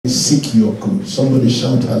seek your good. Somebody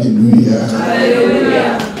shout hallelujah.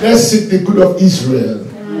 Hallelujah. Let's seek the good of Israel.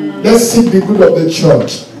 Let's seek the good of the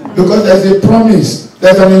church. Because there's a promise.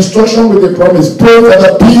 There's an instruction with a promise. Pray for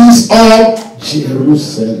the peace of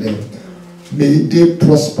Jerusalem. May they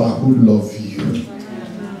prosper who love you.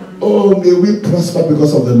 Oh, may we prosper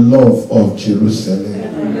because of the love of Jerusalem.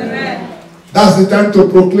 That's the time to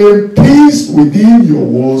proclaim peace within your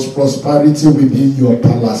walls, prosperity within your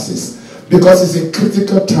palaces. Because it's a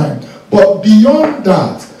critical time. But beyond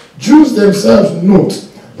that, Jews themselves note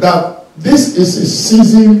that this is a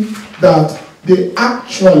season that they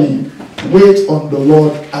actually wait on the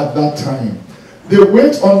Lord at that time. They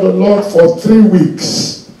wait on the Lord for 3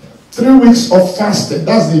 weeks. 3 weeks of fasting.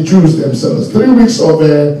 That's the Jews themselves. 3 weeks of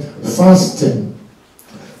fasting.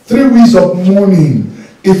 3 weeks of mourning.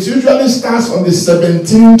 It usually starts on the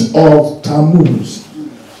 17th of Tammuz.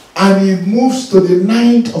 And it moves to the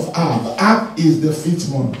 9th of Ab. Ab is the 5th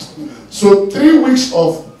month. So 3 weeks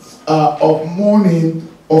of mourning,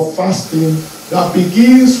 of fasting, that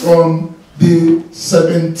begins from the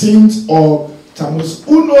 17th of Tammuz.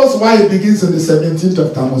 Who knows why it begins on the 17th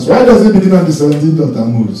of Tammuz? Why does it begin on the 17th of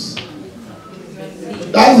Tammuz?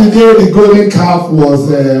 That's the day the golden calf was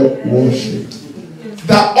worshipped.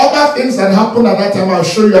 There are other things that happened at that time. I'll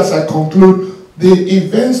show you as I conclude the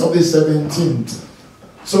events of the 17th.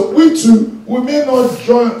 So we too, we may not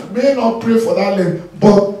pray for that length,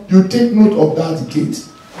 but you take note of that gate,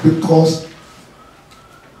 because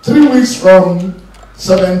 3 weeks from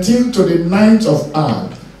 17 to the 9th of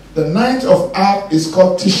Ab. The 9th of Ab is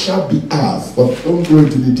called Tisha B'Av, but don't go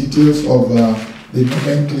into the details of the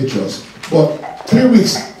nomenclatures. But 3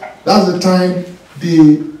 weeks, that's the time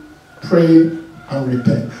they pray and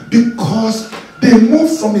repent, because they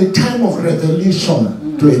move from a time of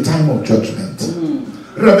revelation to a time of judgment.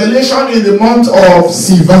 Revelation in the month of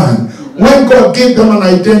Sivan, when God gave them an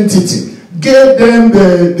identity, gave them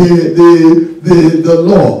the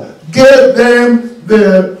law, gave them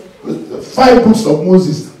the 5 books of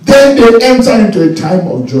Moses. Then they enter into a time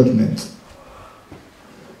of judgment.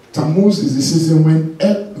 Tammuz is the season when,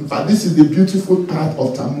 in fact, this is the beautiful part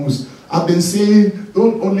of Tammuz. I've been saying,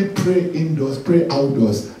 don't only pray indoors, pray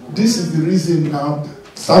outdoors. This is the reason now.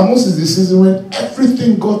 Tammuz is the season when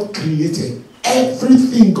everything God created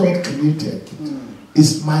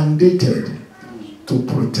is mandated to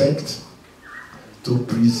protect, to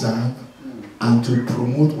preserve, and to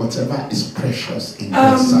promote whatever is precious in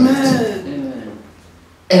God's sight.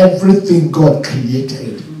 Everything God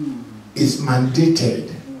created is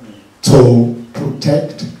mandated to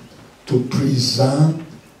protect, to preserve,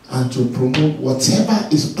 and to promote whatever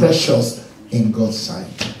is precious in God's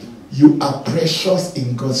sight. You are precious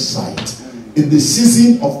in God's sight. In the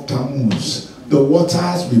season of Tammuz, the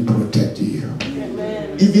waters will protect you.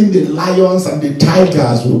 Amen. Even the lions and the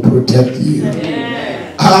tigers will protect you.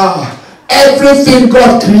 Everything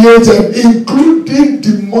God created, including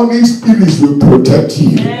demonic spirits, will protect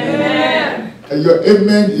you. Amen. And your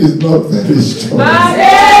amen is not very strong.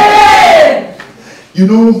 Amen. You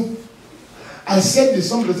know, I said this,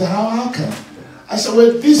 somebody said, how can? I said,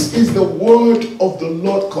 well, this is the word of the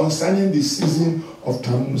Lord concerning the season of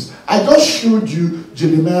Tammuz. I just showed you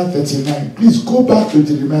Jeremiah 39. Please go back to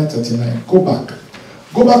Jeremiah 39. Go back.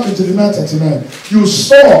 Go back to Jeremiah 39. You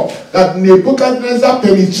saw that Nebuchadnezzar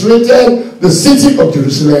penetrated the city of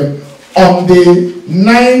Jerusalem on the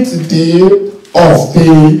 9th day of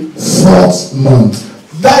the 4th month.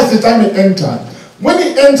 That's the time he entered. When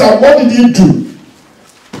he entered, what did he do?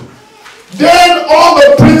 Then all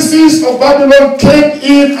the princes of Babylon came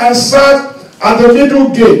in and sat at the middle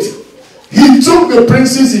gate. He took the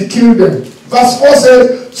princes, he killed them. Verse 4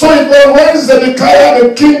 says, so it was when Zedekiah,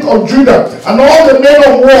 the king of Judah, and all the men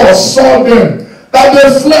of war saw them, that they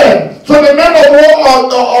fled. So the men of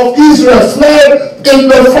war of Israel fled in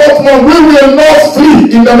the 4th month. We will not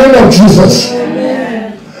flee in the name of Jesus.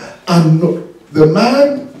 Amen. And the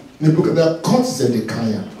man, Nebuchadnezzar, caught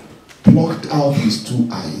Zedekiah, plucked out his 2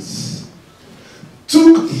 eyes,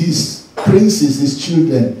 took his princes, his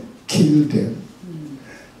children, killed them.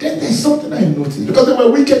 Then there's something I noticed, because they were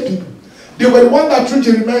wicked people. They were the one that threw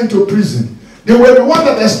Jeremiah into prison. They were the one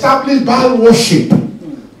that established Baal worship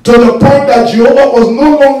to the point that Jehovah was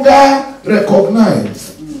no longer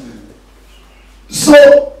recognized. So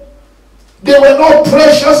they were not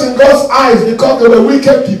precious in God's eyes because they were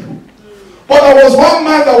wicked people. But there was one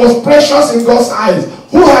man that was precious in God's eyes,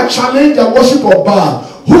 who had challenged the worship of Baal,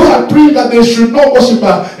 who had preached that they should not worship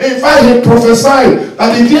Baal. In fact, he prophesied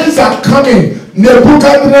that the days are coming,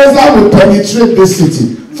 Nebuchadnezzar will penetrate the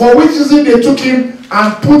city. For which reason they took him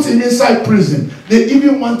and put him inside prison. They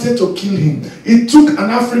even wanted to kill him. It took an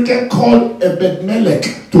African called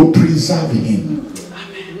Ebed-Melech to preserve him.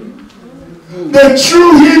 They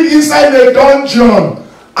threw him inside a dungeon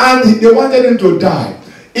and they wanted him to die.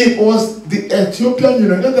 It was the Ethiopian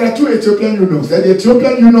eunuch. There are two Ethiopian eunuchs. There's the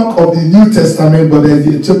Ethiopian eunuch of the New Testament, but there's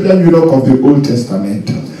the Ethiopian eunuch of the Old Testament.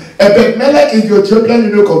 Ebed-Melech is the Ethiopian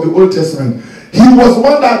eunuch of the Old Testament. He was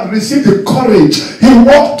one that received the courage. He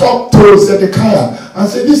walked up to Zedekiah and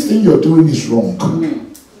said, this thing you're doing is wrong.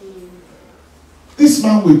 This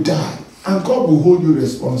man will die and God will hold you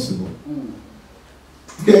responsible.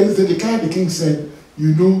 Then Zedekiah the king said,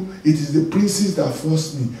 you know, it is the princes that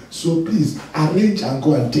forced me. So please, arrange and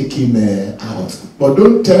go and take him out. But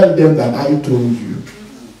don't tell them that I told you.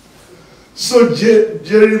 So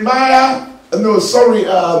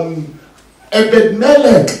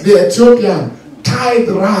Ebed-Melech, the Ethiopian, tied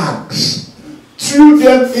rags, threw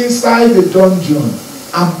them inside the dungeon,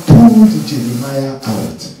 and pulled Jeremiah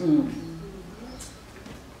out.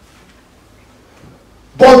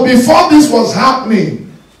 But before this was happening,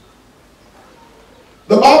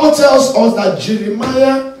 the Bible tells us that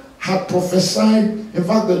Jeremiah had prophesied. In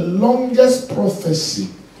fact, the longest prophecy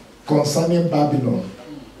concerning Babylon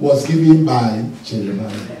was given by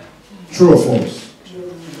Jeremiah. True or false?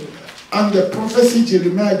 And the prophecy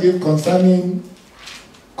Jeremiah gave concerning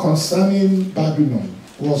Babylon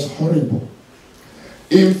was horrible.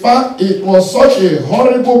 In fact, it was such a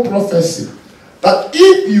horrible prophecy that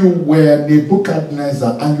if you were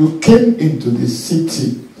Nebuchadnezzar and you came into the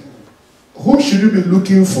city, who should you be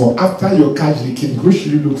looking for after you catch the king? Who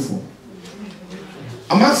should you look for?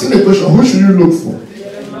 I'm asking the question, who should you look for?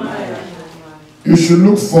 Jeremiah. You should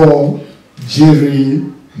look for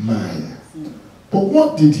Jeremiah. But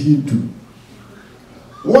what did he do?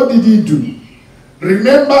 What did he do?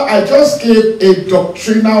 Remember, I just gave a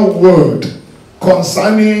doctrinal word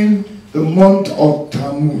concerning the month of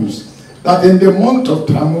Tammuz. That in the month of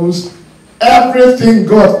Tammuz, everything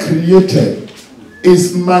God created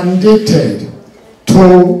is mandated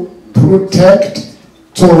to protect,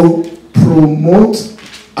 to promote,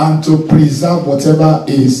 and to preserve whatever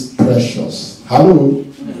is precious. Hello?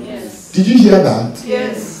 Yes. Did you hear that?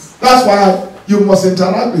 Yes. That's why you must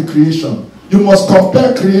interact with creation. You must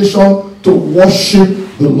compare creation to worship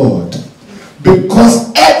the Lord.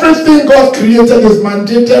 Because everything God created is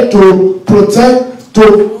mandated to protect,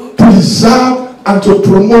 to preserve, and to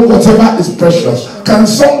promote whatever is precious. Can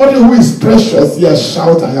somebody who is precious here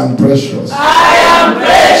shout, I am precious? I am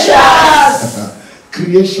precious.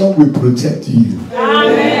 Creation will protect you.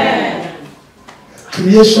 Amen.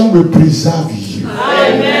 Creation will preserve you.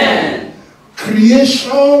 Amen.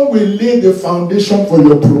 Creation will lay the foundation for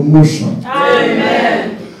your promotion.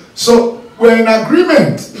 Amen. So we're in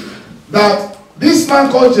agreement that this man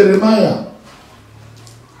called Jeremiah,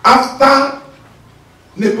 after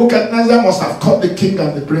Nebuchadnezzar must have caught the king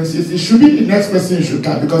and the princes, he should be the next person he should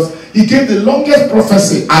catch, because he gave the longest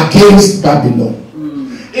prophecy against Babylon.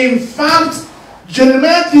 In fact,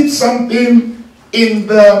 Jeremiah did something in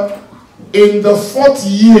the fourth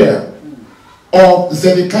year of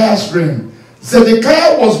Zedekiah's reign.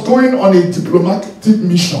 Zedekiah was going on a diplomatic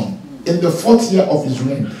mission in the fourth year of his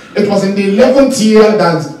reign. It was in the 11th year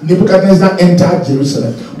that Nebuchadnezzar entered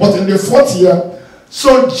Jerusalem. But in the fourth year,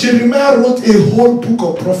 so Jeremiah wrote a whole book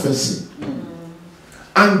of prophecy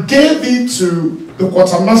and gave it to the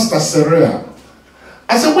quartermaster Seraiah.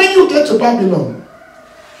 I said, when you get to Babylon,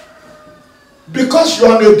 because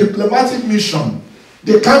you're on a diplomatic mission,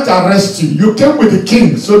 they can't arrest you. You came with the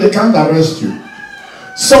king, so they can't arrest you.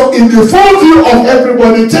 So in the full view of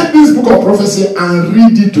everybody, take this book of prophecy and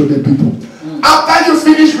read it to the people. After you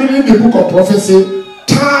finish reading the book of prophecy,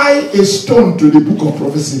 tie a stone to the book of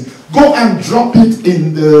prophecy. Go and drop it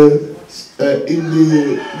in the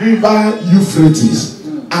river Euphrates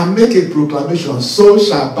and make a proclamation. So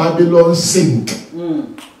shall Babylon sink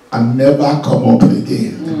and never come up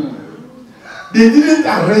again. They didn't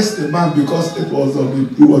arrest the man because it was on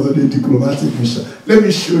a diplomatic mission. Let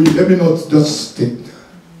me show you. Let me not just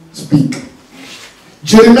speak.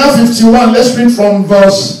 Jeremiah 51. Let's read from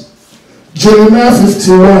verse. Jeremiah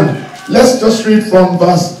 51. Let's just read from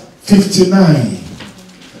verse 59.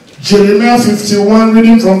 Jeremiah 51,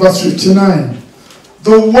 reading from verse 59.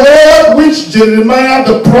 The word which Jeremiah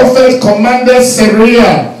the prophet commanded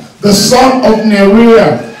Seraiah, the son of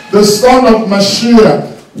Neriah, the son of Mashiach,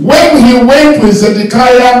 when he went with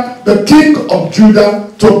Zedekiah, the king of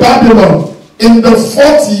Judah, to Babylon in the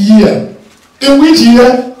fourth year. In which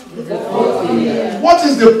year? The fourth year. What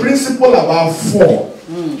is the principle about four?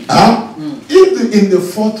 If in the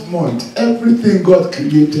fourth month, everything God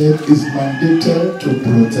created is mandated to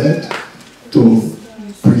protect, to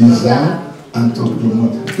preserve, and to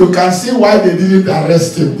promote. You can see why they didn't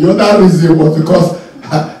arrest him. The other reason was because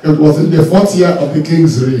it was in the 4th year of the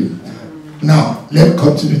king's reign. Now, let's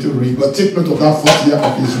continue to read, but take note of that 4th year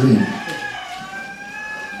of his reign.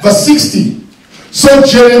 Verse 60. So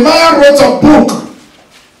Jeremiah wrote a book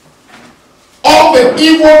of the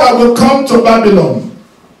evil that will come to Babylon,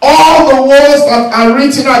 all the words that are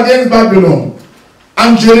written against Babylon.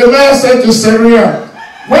 And Jeremiah said to Syria,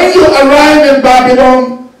 when you arrive in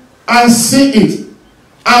Babylon and see it,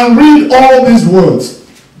 and read all these words,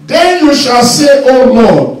 then you shall say, O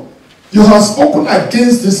Lord, you have spoken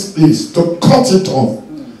against this place to cut it off,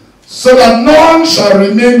 so that none shall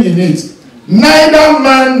remain in it, neither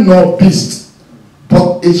man nor beast,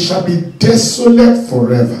 but it shall be desolate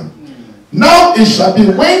forever. Now it shall be,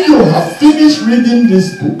 when you have finished reading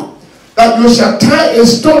this book, that you shall tie a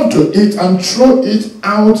stone to it and throw it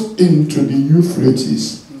out into the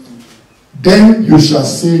Euphrates. Then you shall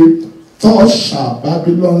say, thus shall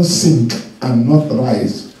Babylon sink and not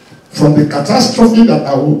rise from the catastrophe that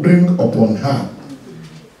I will bring upon her,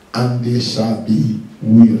 and they shall be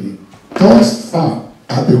weary. Thus far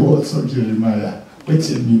are the words of Jeremiah. Wait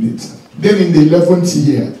a minute. Then in the 11th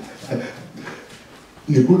year,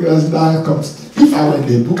 Nebuchadnezzar comes. If I were in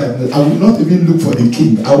the book, I would not even look for the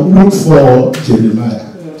king. I would look for Jeremiah.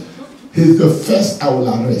 He's the first I will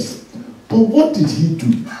arrest. But what did he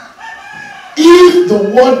do? If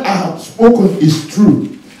the word I have spoken is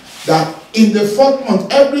true, that in the 4th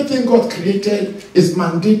month, everything God created is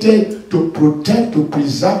mandated to protect, to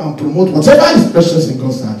preserve, and promote whatever is precious in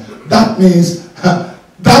God's hand. That means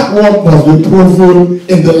that word must be proven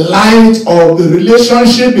in the light of the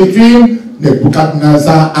relationship between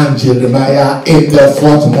Nebuchadnezzar and Jeremiah in the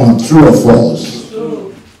 4th month. True or false?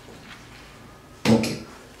 Okay.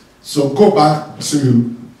 So go back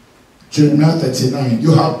to Jeremiah 39.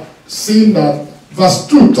 You have seen that verse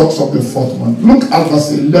 2 talks of the 4th month. Look at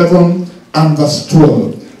verse 11 and verse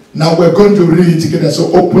 12. Now we're going to read it together.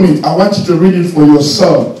 So open it. I want you to read it for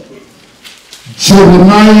yourself.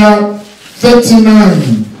 Jeremiah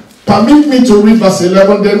 39. Permit me to read verse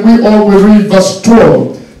 11, then we all will read verse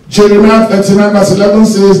 12. Jeremiah 39 verse 11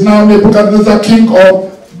 says, now Nebuchadnezzar, king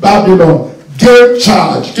of Babylon, gave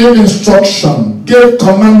charge, gave instruction, gave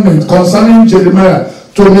commandment concerning Jeremiah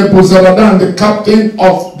to Nebuzaradan, the captain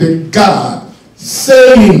of the guard,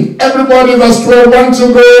 saying, everybody, verse 12, want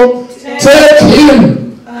to go? Take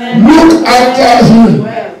him, look after him,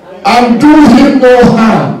 and do him no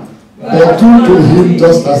harm, but do to him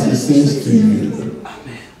just as he says to you.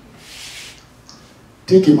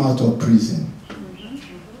 Take him out of prison.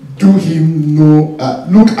 Do him no,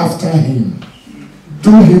 look after him.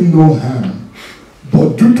 Do him no harm,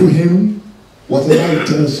 but do to him whatever he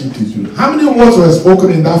tells you to do. How many words were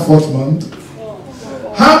spoken in that 4th month?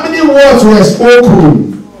 How many words were spoken?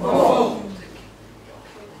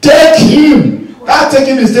 Take him. That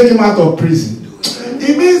taking is take him out of prison.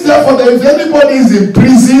 It means therefore that if anybody is in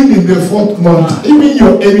prison in the 4th month, even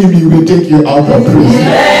your enemy will take you out of prison.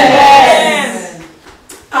 Yes.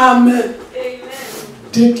 Amen.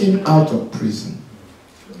 Take him out of prison.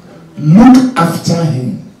 Look after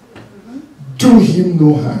him. Do him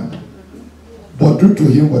no harm, but do to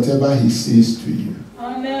him whatever he says to you.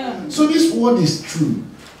 Amen. So this word is true.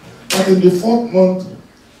 That in the 4th month,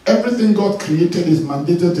 everything God created is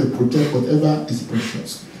mandated to protect whatever is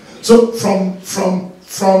precious. So from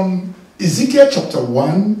Ezekiel chapter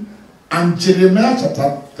 1 and Jeremiah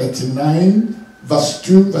chapter 39, verse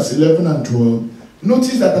 2, verse 11 and 12,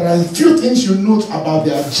 notice that there are a few things you note about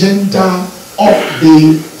the agenda of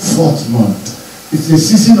the 4th month. It's the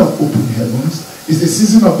season of open heavens. It's the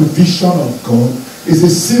season of the vision of God. It's the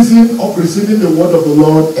season of receiving the word of the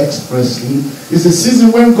Lord expressly. It's a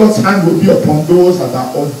season when God's hand will be upon those that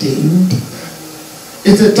are ordained.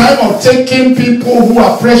 It's a time of taking people who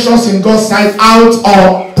are precious in God's sight out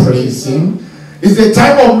of praising. It's a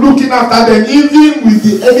time of looking after them, even with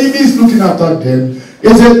the enemies looking after them.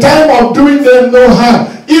 It's a time of doing them no harm.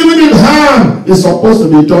 Even if harm is supposed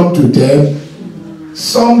to be done to them,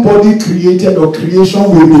 somebody created or creation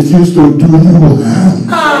will refuse to do you harm.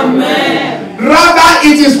 Amen. Rather,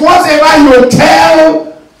 it is whatever you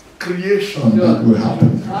tell creation that will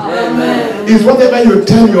happen. Amen. It's whatever you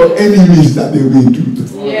tell your enemies that they will do.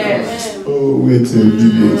 Yes. Oh, wait a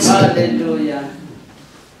minute. Hallelujah.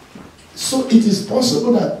 So it is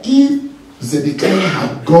possible that if Zedekiah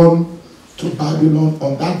had gone to Babylon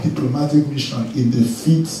on that diplomatic mission in the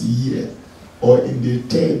 5th year, or in the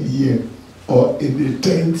 3rd year, or in the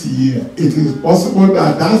 10th year, it is possible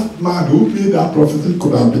that that man who made that prophecy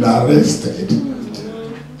could have been arrested.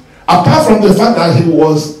 Apart from the fact that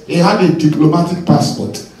he had a diplomatic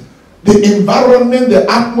passport, The environment, the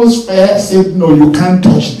atmosphere said, no, you can't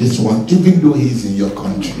touch this one, even though he's in your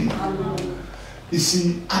country. You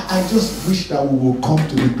see, I just wish that we will come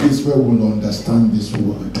to the place where we will understand this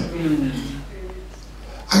word.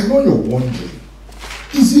 I know you're wondering,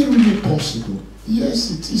 is it really possible?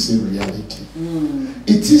 Yes, it is a reality.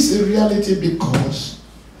 It is a reality because,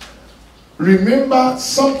 remember,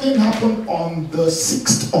 something happened on the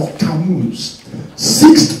 6th of Tammuz.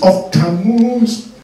 6th of Tammuz